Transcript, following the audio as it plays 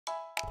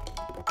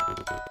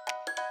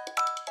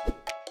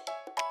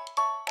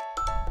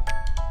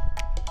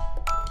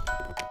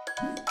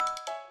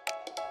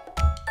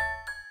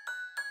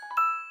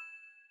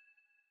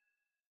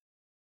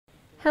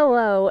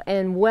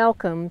and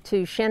welcome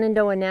to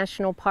Shenandoah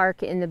National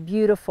Park in the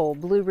beautiful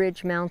Blue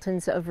Ridge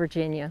Mountains of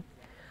Virginia.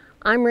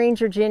 I'm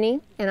Ranger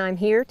Jenny, and I'm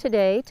here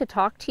today to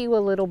talk to you a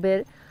little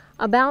bit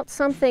about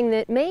something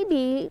that may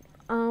be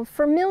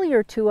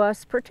familiar to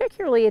us,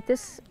 particularly at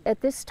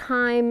this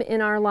time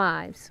in our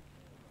lives.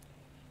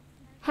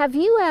 Have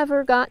you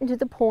ever gotten to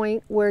the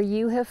point where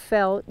you have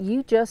felt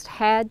you just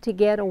had to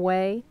get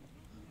away,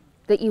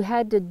 that you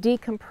had to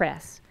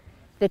decompress,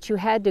 that you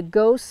had to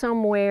go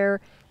somewhere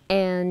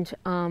and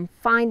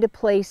find a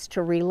place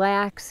to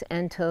relax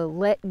and to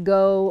let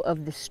go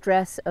of the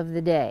stress of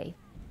the day?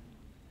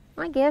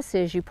 My guess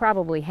is you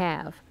probably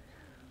have.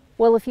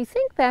 Well, if you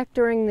think back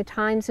during the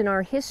times in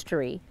our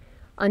history,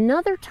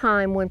 another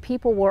time when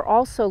people were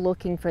also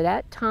looking for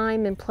that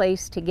time and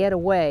place to get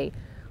away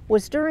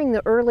was during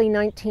the early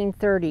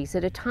 1930s,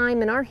 at a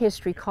time in our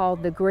history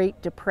called the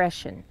Great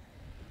Depression.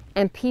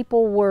 And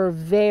people were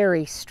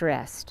very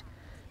stressed.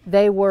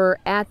 They were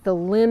at the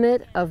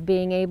limit of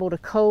being able to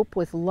cope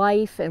with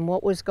life and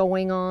what was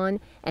going on,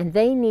 and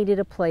they needed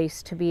a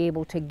place to be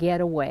able to get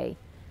away,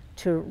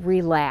 to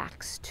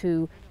relax,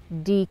 to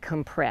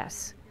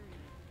decompress.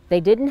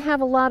 They didn't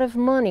have a lot of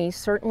money.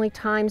 Certainly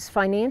times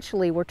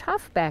financially were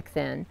tough back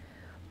then,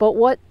 but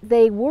what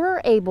they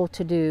were able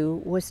to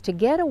do was to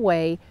get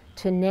away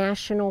to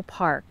national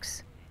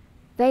parks.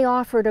 They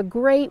offered a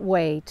great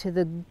way to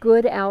the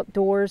good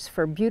outdoors,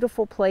 for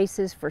beautiful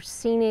places, for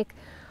scenic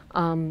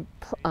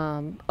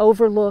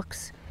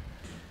overlooks,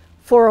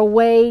 for a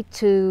way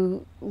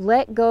to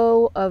let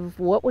go of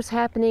what was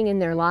happening in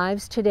their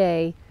lives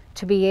today,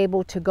 to be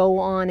able to go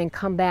on and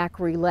come back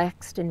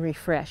relaxed and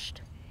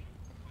refreshed.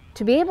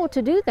 To be able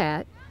to do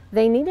that,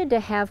 they needed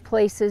to have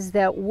places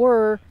that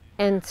were,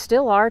 and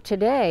still are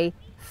today,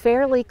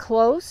 fairly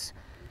close.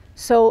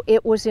 So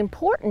it was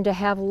important to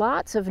have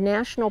lots of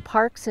national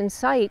parks and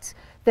sites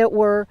that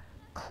were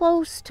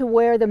close to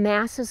where the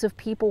masses of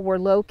people were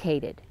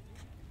located.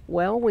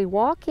 Well, we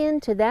walk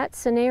into that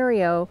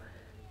scenario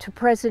to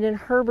President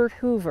Herbert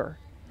Hoover,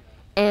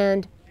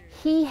 and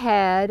he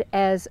had,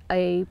 as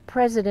a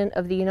president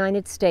of the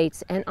United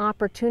States, an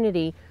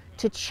opportunity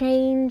to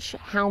change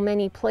how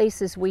many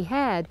places we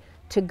had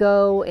to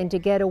go and to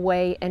get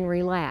away and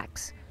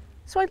relax.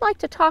 So I'd like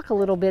to talk a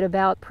little bit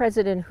about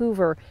President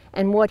Hoover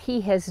and what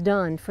he has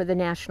done for the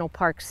national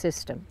park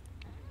system.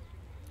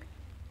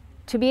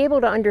 To be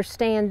able to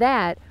understand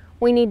that,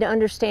 we need to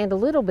understand a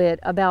little bit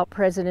about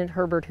President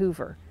Herbert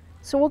Hoover.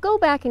 So we'll go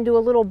back and do a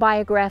little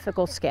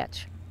biographical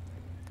sketch.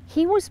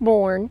 He was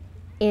born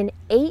in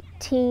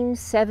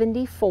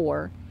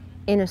 1874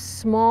 in a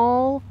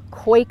small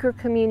Quaker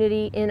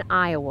community in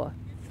Iowa.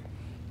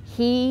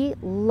 He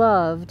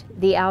loved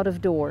the out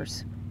of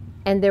doors,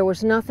 and there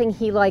was nothing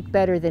he liked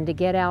better than to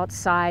get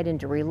outside and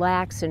to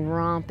relax and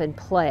romp and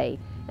play.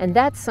 And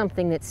that's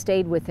something that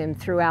stayed with him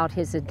throughout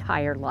his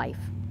entire life.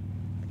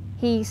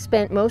 He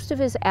spent most of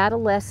his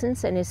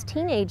adolescence and his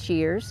teenage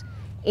years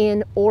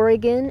in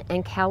Oregon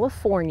and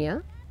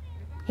California.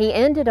 He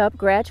ended up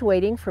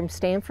graduating from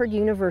Stanford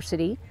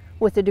University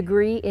with a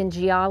degree in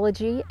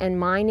geology and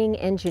mining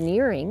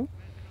engineering,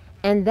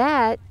 and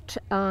that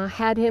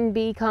had him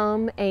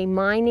become a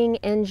mining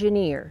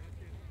engineer.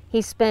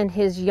 He spent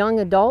his young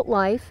adult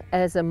life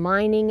as a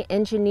mining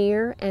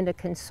engineer and a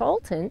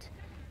consultant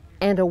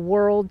and a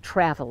world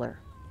traveler.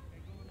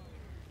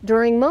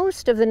 During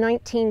most of the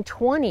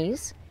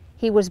 1920s,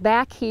 he was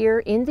back here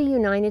in the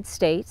United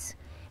States,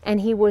 and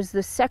he was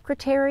the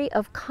Secretary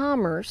of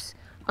Commerce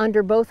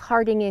under both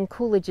Harding and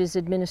Coolidge's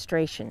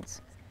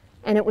administrations.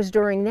 And it was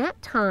during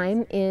that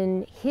time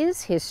in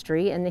his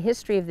history and the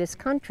history of this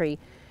country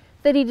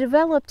that he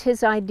developed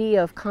his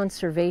idea of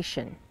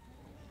conservation.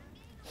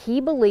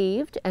 He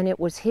believed, and it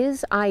was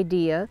his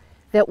idea,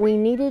 that we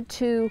needed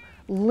to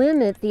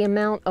limit the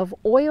amount of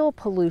oil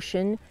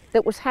pollution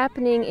that was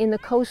happening in the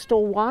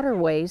coastal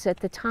waterways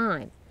at the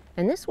time.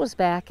 And this was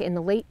back in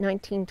the late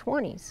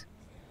 1920s.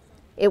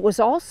 It was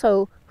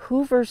also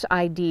Hoover's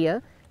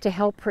idea to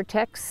help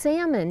protect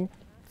salmon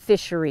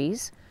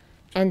fisheries,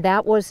 and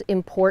that was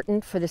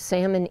important for the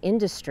salmon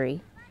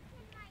industry.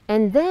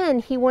 And then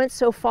he went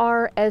so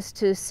far as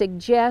to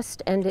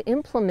suggest and to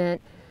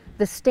implement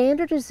the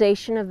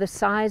standardization of the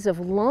size of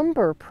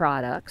lumber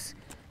products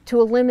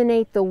to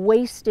eliminate the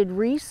wasted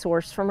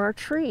resource from our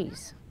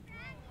trees.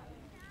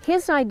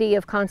 His idea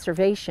of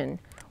conservation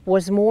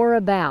was more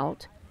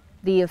about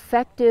the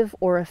effective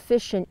or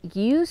efficient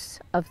use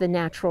of the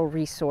natural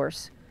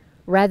resource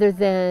rather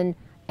than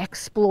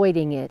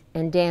exploiting it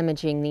and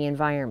damaging the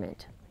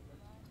environment.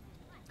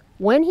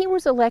 When he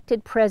was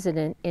elected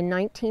president in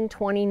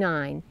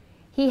 1929,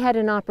 he had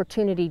an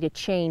opportunity to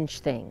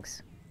change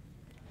things.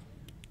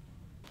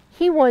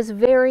 He was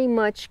very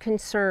much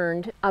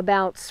concerned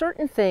about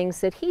certain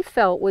things that he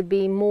felt would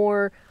be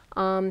more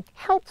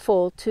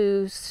helpful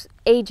to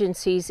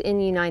agencies in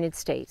the United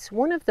States.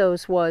 One of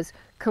those was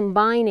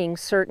combining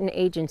certain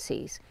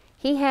agencies.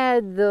 He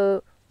had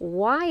the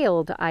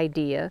wild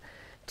idea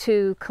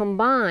to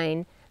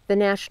combine the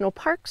National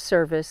Park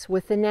Service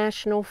with the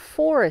National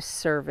Forest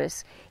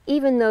Service,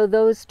 even though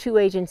those two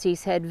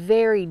agencies had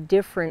very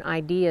different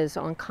ideas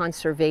on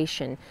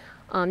conservation.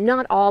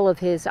 Not all of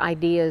his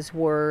ideas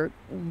were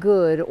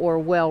good or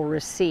well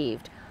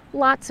received.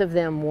 Lots of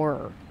them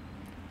were.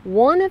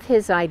 One of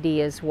his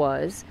ideas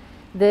was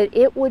that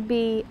it would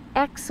be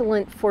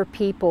excellent for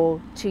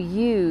people to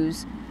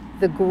use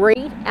the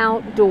great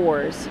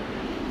outdoors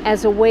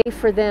as a way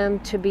for them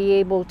to be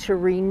able to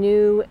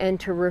renew and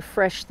to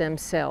refresh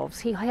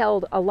themselves. He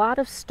held a lot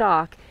of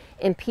stock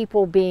in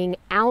people being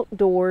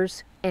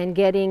outdoors and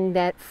getting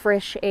that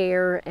fresh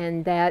air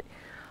and that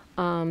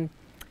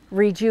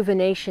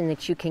rejuvenation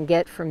that you can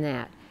get from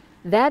that.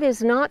 That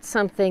is not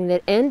something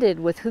that ended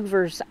with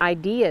Hoover's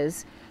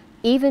ideas.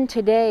 Even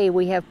today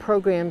we have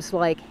programs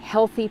like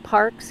Healthy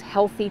Parks,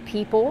 Healthy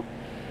People,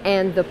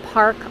 and the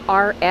Park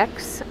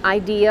RX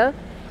idea,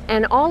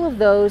 and all of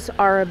those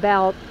are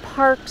about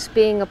parks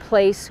being a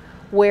place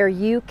where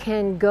you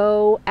can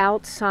go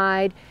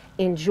outside,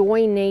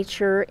 enjoy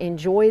nature,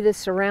 enjoy the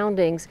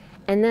surroundings,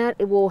 and that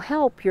it will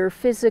help your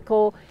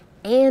physical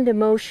and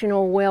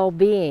emotional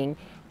well-being.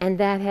 And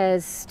that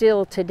has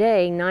still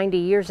today, 90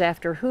 years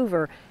after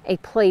Hoover, a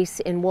place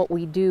in what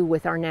we do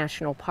with our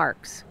national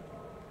parks.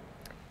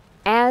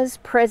 As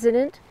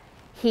president,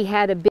 he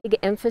had a big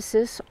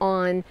emphasis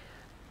on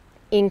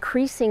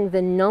increasing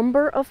the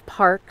number of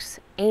parks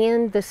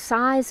and the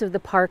size of the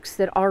parks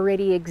that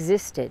already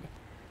existed.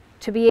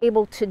 To be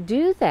able to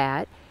do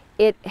that,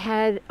 it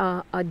had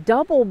a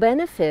double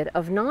benefit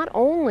of not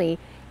only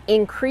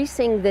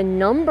increasing the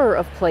number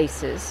of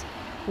places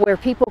where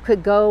people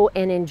could go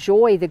and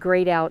enjoy the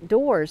great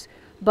outdoors,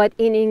 but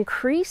in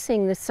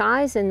increasing the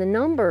size and the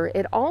number,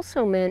 it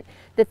also meant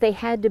that they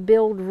had to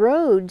build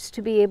roads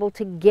to be able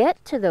to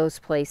get to those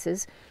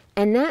places,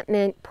 and that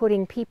meant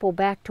putting people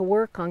back to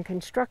work on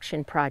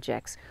construction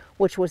projects,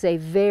 which was a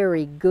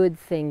very good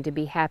thing to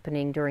be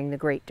happening during the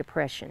Great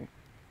Depression.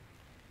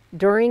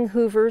 During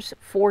Hoover's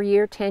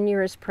 4-year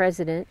tenure as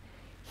president,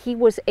 he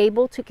was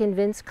able to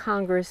convince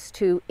Congress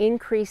to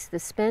increase the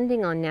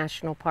spending on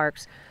national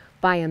parks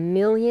by $1.5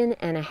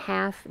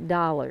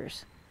 million.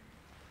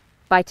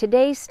 By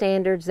today's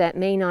standards, that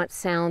may not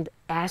sound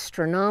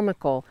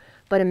astronomical,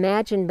 but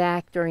imagine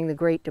back during the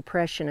Great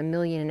Depression, $1.5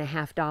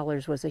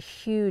 million was a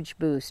huge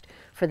boost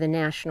for the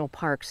national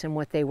parks and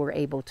what they were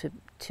able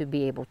to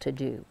be able to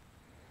do.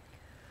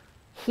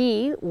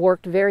 He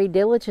worked very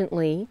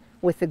diligently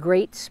with the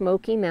Great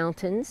Smoky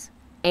Mountains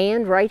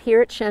and right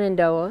here at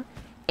Shenandoah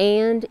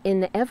and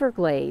in the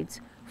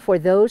Everglades for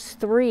those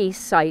 3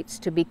 sites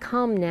to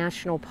become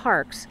national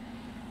parks.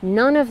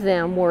 None of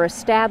them were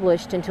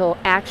established until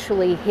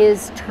actually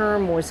his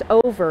term was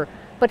over,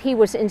 but he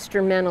was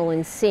instrumental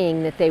in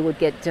seeing that they would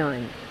get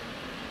done.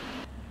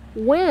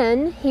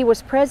 When he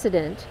was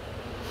president,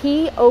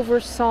 he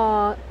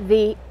oversaw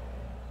the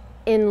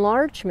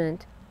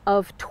enlargement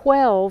of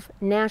 12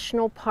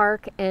 national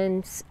park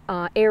and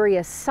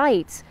area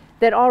sites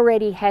that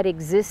already had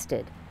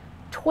existed.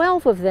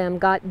 12 of them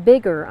got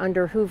bigger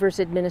under Hoover's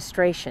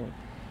administration,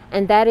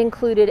 and that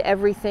included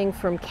everything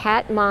from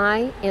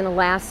Katmai in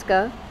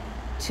Alaska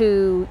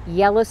to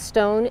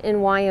Yellowstone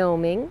in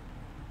Wyoming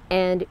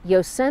and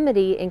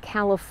Yosemite in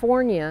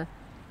California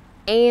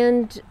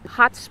and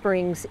Hot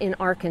Springs in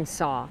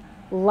Arkansas.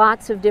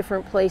 Lots of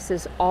different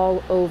places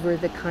all over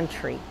the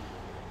country.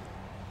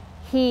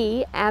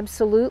 He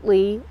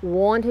absolutely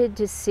wanted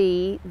to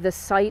see the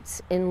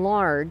sites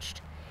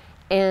enlarged,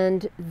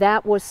 and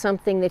that was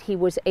something that he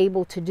was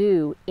able to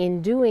do.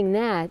 In doing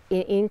that,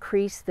 it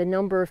increased the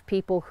number of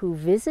people who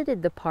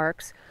visited the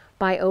parks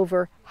by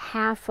over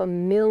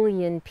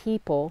 500,000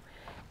 people,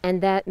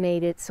 and that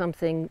made it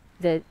something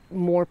that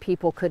more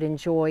people could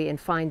enjoy and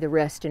find the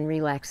rest and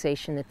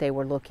relaxation that they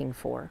were looking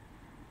for.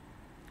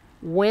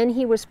 When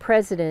he was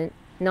president,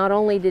 not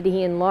only did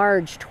he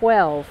enlarge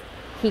 12,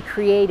 he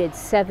created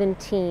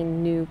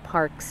 17 new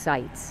park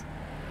sites.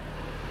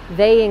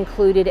 They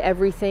included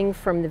everything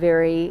from the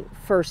very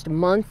first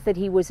month that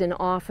he was in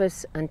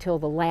office until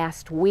the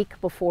last week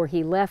before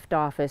he left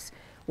office,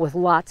 with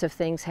lots of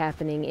things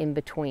happening in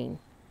between.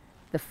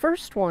 The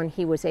first one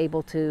he was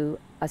able to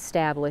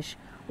establish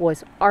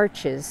was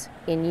Arches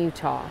in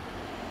Utah.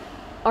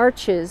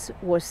 Arches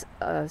was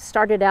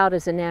started out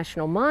as a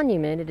national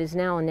monument. It is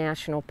now a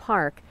national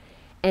park,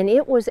 and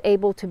it was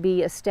able to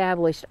be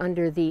established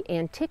under the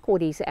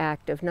Antiquities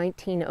Act of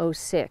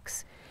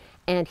 1906.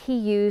 And he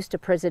used a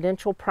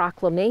presidential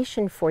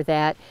proclamation for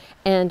that,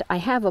 and I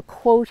have a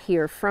quote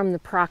here from the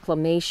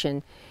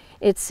proclamation.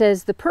 It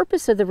says, "The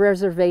purpose of the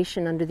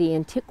reservation under the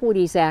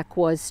Antiquities Act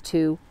was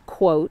to,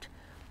 quote,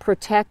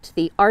 protect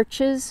the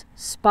arches,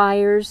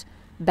 spires,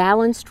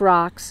 balanced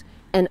rocks,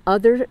 and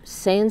other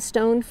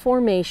sandstone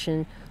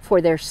formation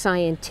for their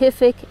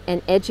scientific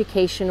and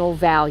educational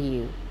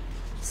value."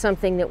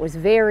 Something that was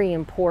very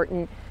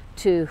important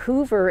to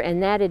Hoover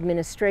and that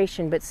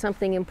administration, but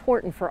something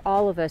important for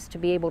all of us to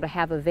be able to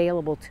have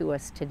available to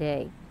us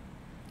today.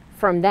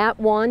 From that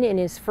one, in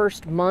his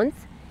first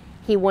month,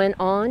 he went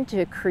on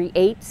to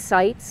create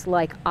sites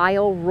like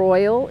Isle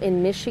Royal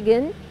in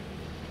Michigan,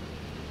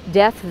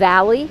 Death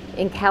Valley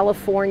in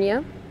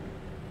California.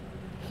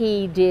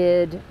 He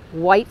did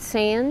White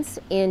Sands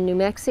in New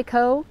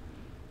Mexico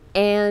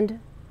and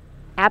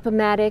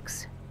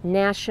Appomattox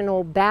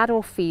National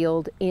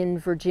Battlefield in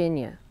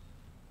Virginia.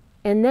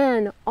 And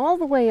then all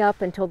the way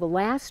up until the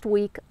last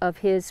week of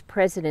his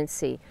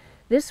presidency.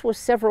 This was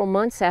several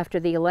months after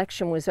the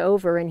election was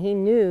over, and he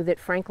knew that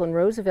Franklin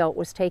Roosevelt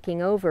was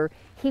taking over.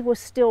 He was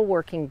still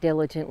working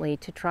diligently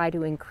to try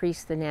to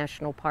increase the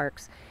national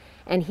parks.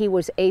 And he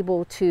was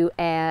able to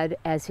add,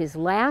 as his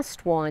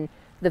last one,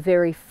 the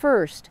very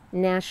first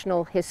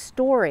National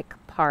Historic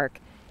Park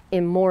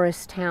in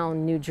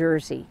Morristown, New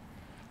Jersey.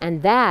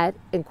 And that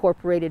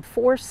incorporated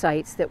 4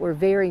 sites that were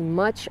very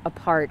much a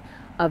part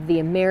of the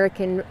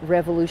American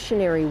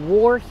Revolutionary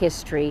War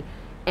history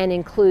and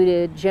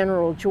included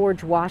General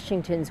George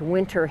Washington's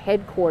winter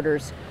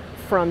headquarters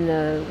from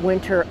the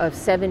winter of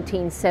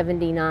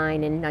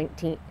 1779 and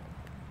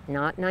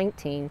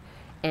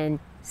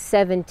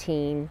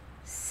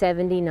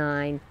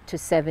 1779 to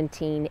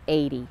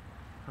 1780.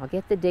 I'll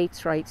get the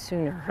dates right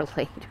sooner or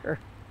later.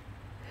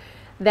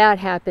 That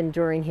happened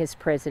during his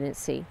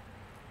presidency.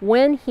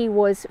 When he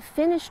was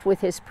finished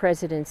with his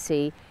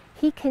presidency,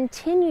 he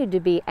continued to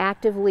be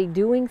actively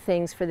doing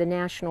things for the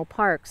national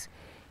parks.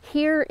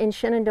 Here in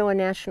Shenandoah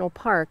National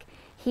Park,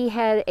 he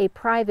had a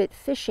private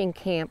fishing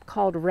camp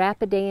called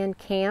Rapidan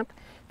Camp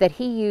that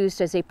he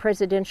used as a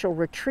presidential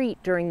retreat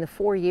during the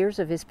 4 years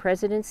of his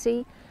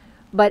presidency.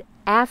 But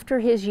after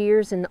his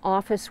years in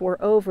office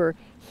were over,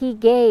 he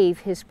gave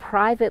his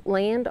private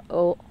land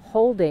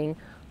holding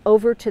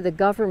over to the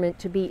government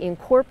to be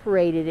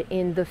incorporated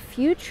in the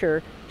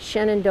future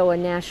Shenandoah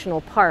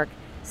National Park,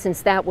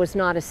 since that was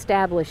not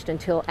established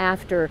until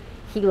after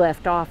he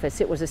left office.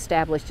 It was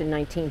established in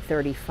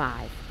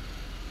 1935.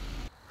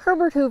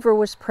 Herbert Hoover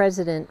was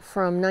president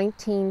from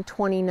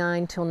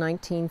 1929 till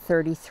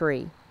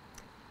 1933.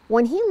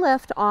 When he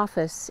left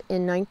office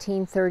in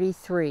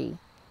 1933,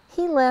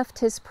 he left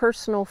his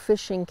personal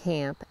fishing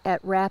camp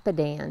at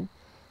Rapidan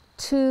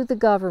to the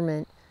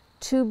government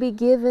to be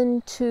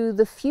given to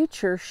the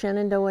future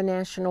Shenandoah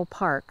National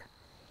Park.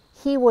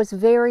 He was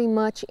very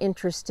much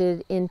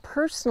interested in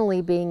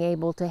personally being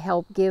able to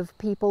help give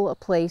people a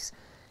place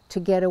to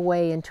get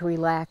away and to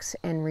relax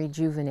and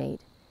rejuvenate.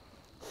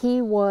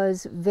 He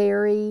was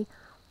very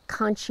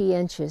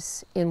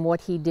conscientious in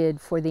what he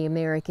did for the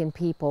American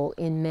people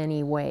in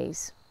many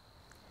ways.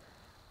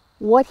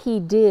 What he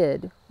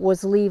did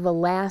was leave a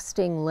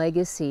lasting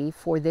legacy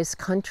for this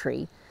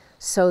country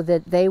so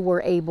that they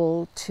were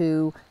able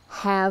to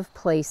have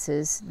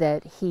places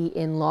that he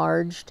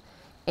enlarged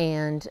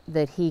and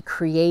that he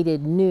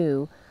created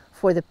new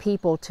for the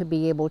people to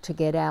be able to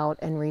get out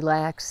and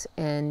relax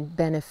and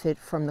benefit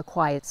from the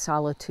quiet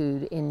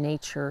solitude in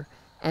nature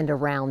and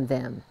around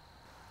them.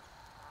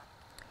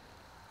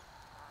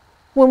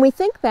 When we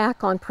think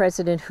back on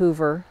President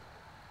Hoover,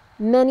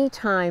 many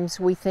times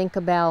we think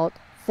about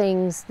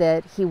things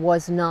that he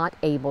was not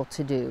able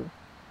to do.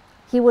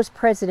 He was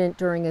president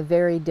during a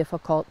very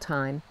difficult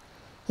time.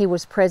 He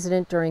was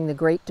president during the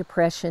Great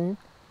Depression.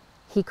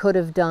 He could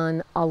have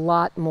done a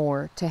lot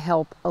more to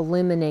help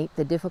eliminate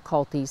the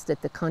difficulties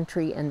that the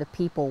country and the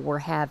people were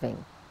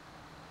having.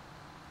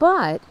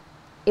 But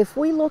if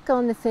we look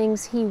on the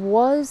things he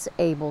was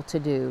able to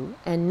do,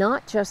 and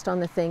not just on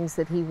the things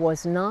that he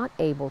was not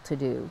able to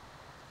do,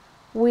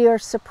 we are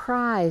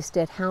surprised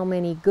at how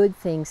many good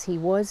things he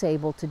was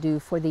able to do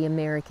for the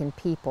American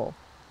people.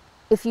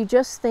 If you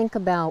just think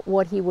about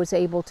what he was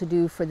able to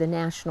do for the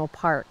national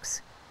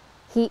parks,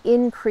 he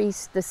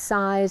increased the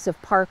size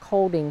of park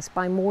holdings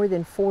by more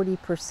than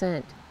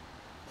 40%.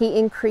 He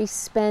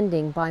increased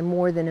spending by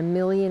more than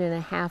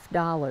 $1.5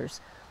 million.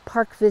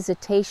 Park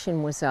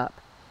visitation was up.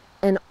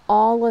 And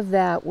all of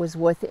that was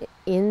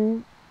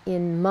in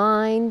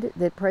mind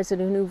that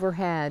President Hoover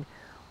had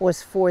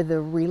was for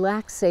the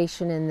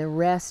relaxation and the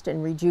rest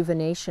and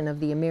rejuvenation of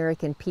the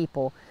American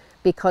people,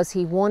 because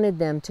he wanted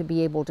them to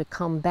be able to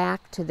come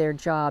back to their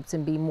jobs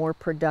and be more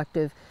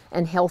productive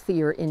and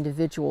healthier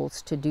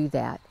individuals to do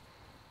that.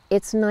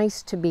 It's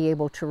nice to be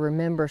able to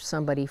remember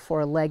somebody for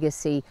a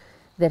legacy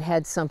that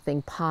had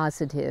something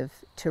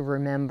positive to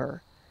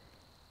remember.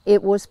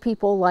 It was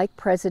people like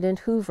President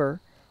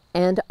Hoover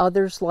and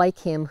others like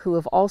him who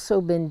have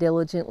also been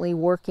diligently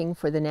working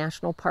for the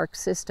National Park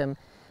System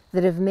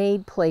that have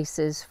made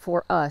places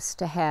for us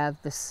to have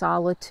the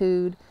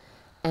solitude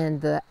and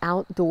the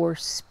outdoor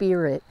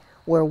spirit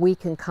where we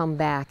can come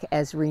back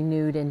as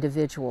renewed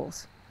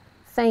individuals.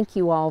 Thank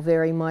you all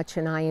very much,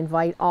 and I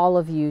invite all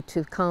of you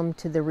to come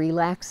to the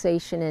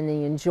relaxation and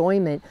the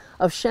enjoyment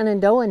of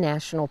Shenandoah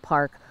National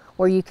Park,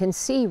 where you can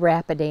see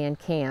Rapidan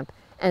Camp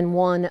and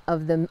one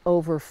of the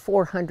over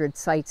 400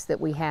 sites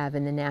that we have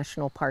in the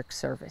National Park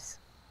Service.